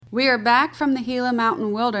We are back from the Gila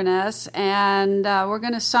Mountain Wilderness, and we're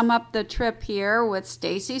going to sum up the trip here with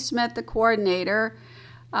Stacy Smith, the coordinator.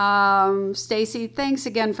 Stacy, thanks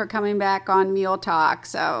again for coming back on Mule Talk.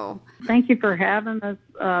 Thank you for having us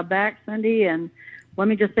back, Cindy, and let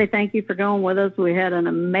me just say thank you for going with us. We had an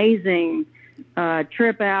amazing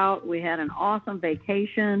trip out. We had an awesome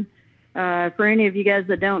vacation. For any of you guys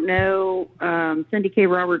that don't know, Cindy K.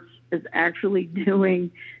 Roberts is actually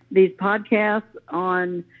doing these podcasts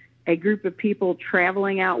on a group of people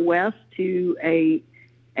traveling out west to a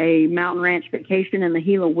mountain ranch vacation in the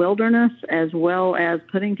Gila Wilderness, as well as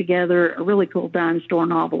putting together a really cool dime store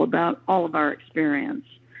novel about all of our experience.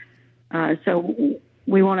 So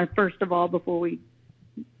we want to, first of all, before we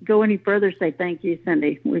go any further, say thank you,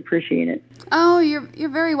 Cindy. We appreciate it. Oh, you're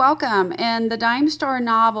very welcome. And the dime store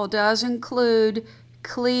novel does include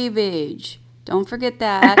cleavage. Don't forget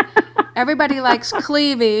that. Everybody likes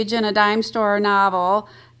cleavage in a dime store novel.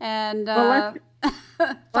 And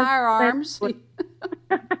firearms.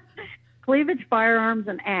 Cleavage, firearms,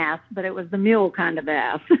 and ass, but it was the mule kind of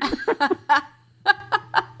ass.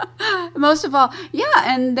 Most of all, yeah,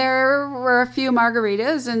 and there were a few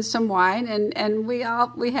margaritas and some wine, and we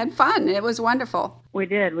had fun. It was wonderful. We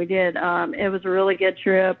did. It was a really good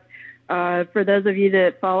trip. For those of you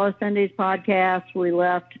that follow Cindy's podcast, we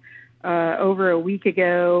left over a week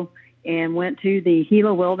ago and went to the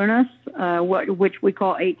Gila Wilderness, which we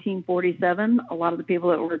call 1847. A lot of the people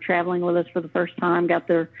that were traveling with us for the first time got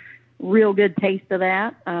their real good taste of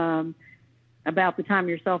that. About the time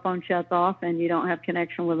your cell phone shuts off and you don't have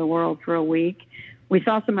connection with the world for a week. We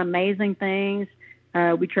saw some amazing things.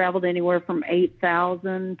 We traveled anywhere from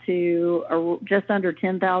 8,000 to just under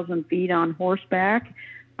 10,000 feet on horseback.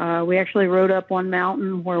 We actually rode up one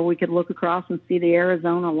mountain where we could look across and see the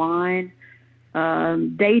Arizona line.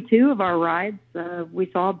 Day 2 of our rides, we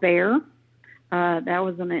saw a bear. That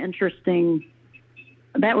was an interesting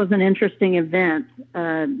event.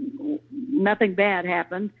 Nothing bad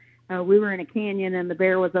happened. We were in a canyon and the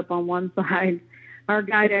bear was up on one side. Our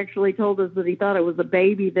guide actually told us that he thought it was a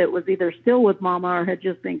baby that was either still with mama or had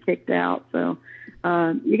just been kicked out. So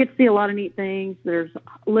you get to see a lot of neat things. There's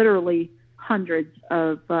literally hundreds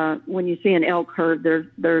of, when you see an elk herd,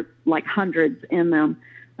 there like hundreds in them.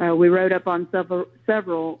 We rode up on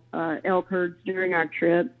several elk herds during our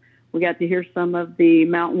trip. We got to hear some of the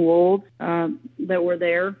mountain wolves that were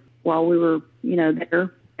there while we were,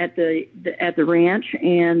 there at the ranch,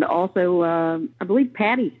 and also I believe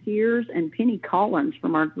Patty Sears and Penny Collins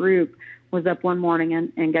from our group was up one morning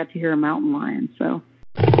and got to hear a mountain lion. So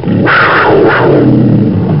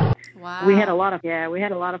wow. We had a lot of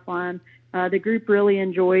fun. The group really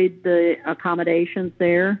enjoyed the accommodations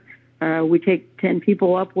there. We take 10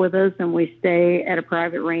 people up with us, and we stay at a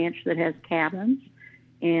private ranch that has cabins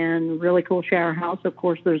and really cool shower house. Of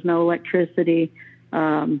course, there's no electricity,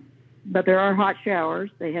 but there are hot showers.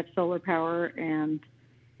 They have solar power and,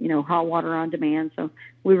 hot water on demand. So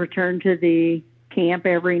we return to the camp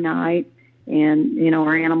every night, and,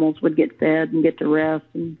 our animals would get fed and get to rest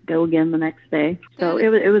and go again the next day. So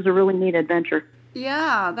it was a really neat adventure.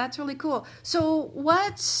 Yeah, that's really cool. So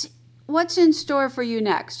what's in store for you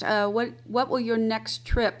next? What will your next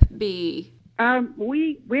trip be?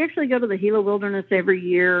 We actually go to the Gila Wilderness every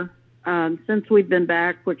year since we've been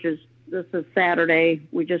back, this is Saturday.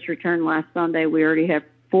 We just returned last Sunday. We already have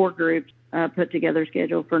 4 groups put together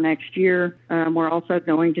scheduled for next year. We're also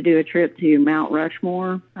going to do a trip to Mount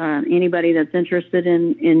Rushmore. Anybody that's interested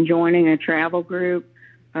in joining a travel group,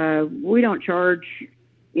 we don't charge,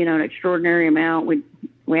 an extraordinary amount.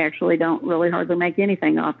 We actually don't really hardly make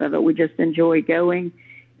anything off of it. We just enjoy going.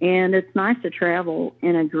 And it's nice to travel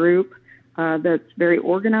in a group that's very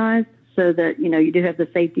organized so that, you do have the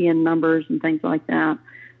safety in numbers and things like that.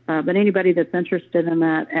 But anybody that's interested in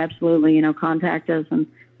that, absolutely, contact us, and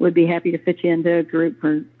we'd be happy to fit you into a group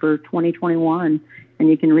for 2021. And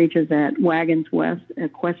you can reach us at Wagons West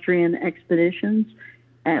Equestrian Expeditions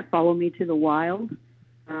at Follow Me to the Wild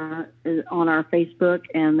on our Facebook,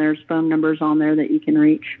 and there's phone numbers on there that you can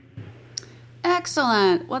reach.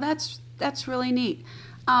 Excellent. Well, that's really neat.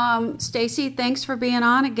 Stacy, thanks for being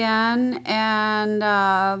on again,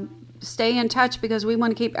 and stay in touch because we want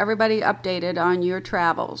to keep everybody updated on your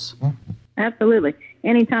travels. Absolutely.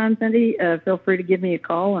 Anytime, Cindy, feel free to give me a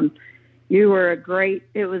call. And you were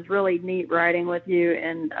it was really neat riding with you.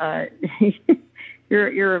 And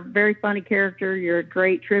you're a very funny character. You're a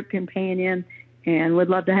great trip companion, and we'd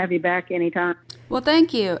love to have you back anytime. Well,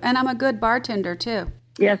 thank you. And I'm a good bartender, too.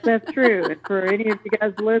 Yes, that's true. And for any of you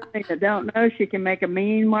guys listening that don't know, she can make a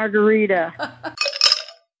mean margarita.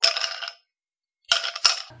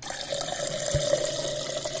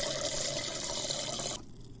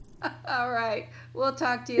 All right. We'll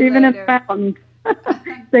talk to you Even later. in mountains.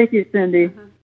 Thank you, Cindy.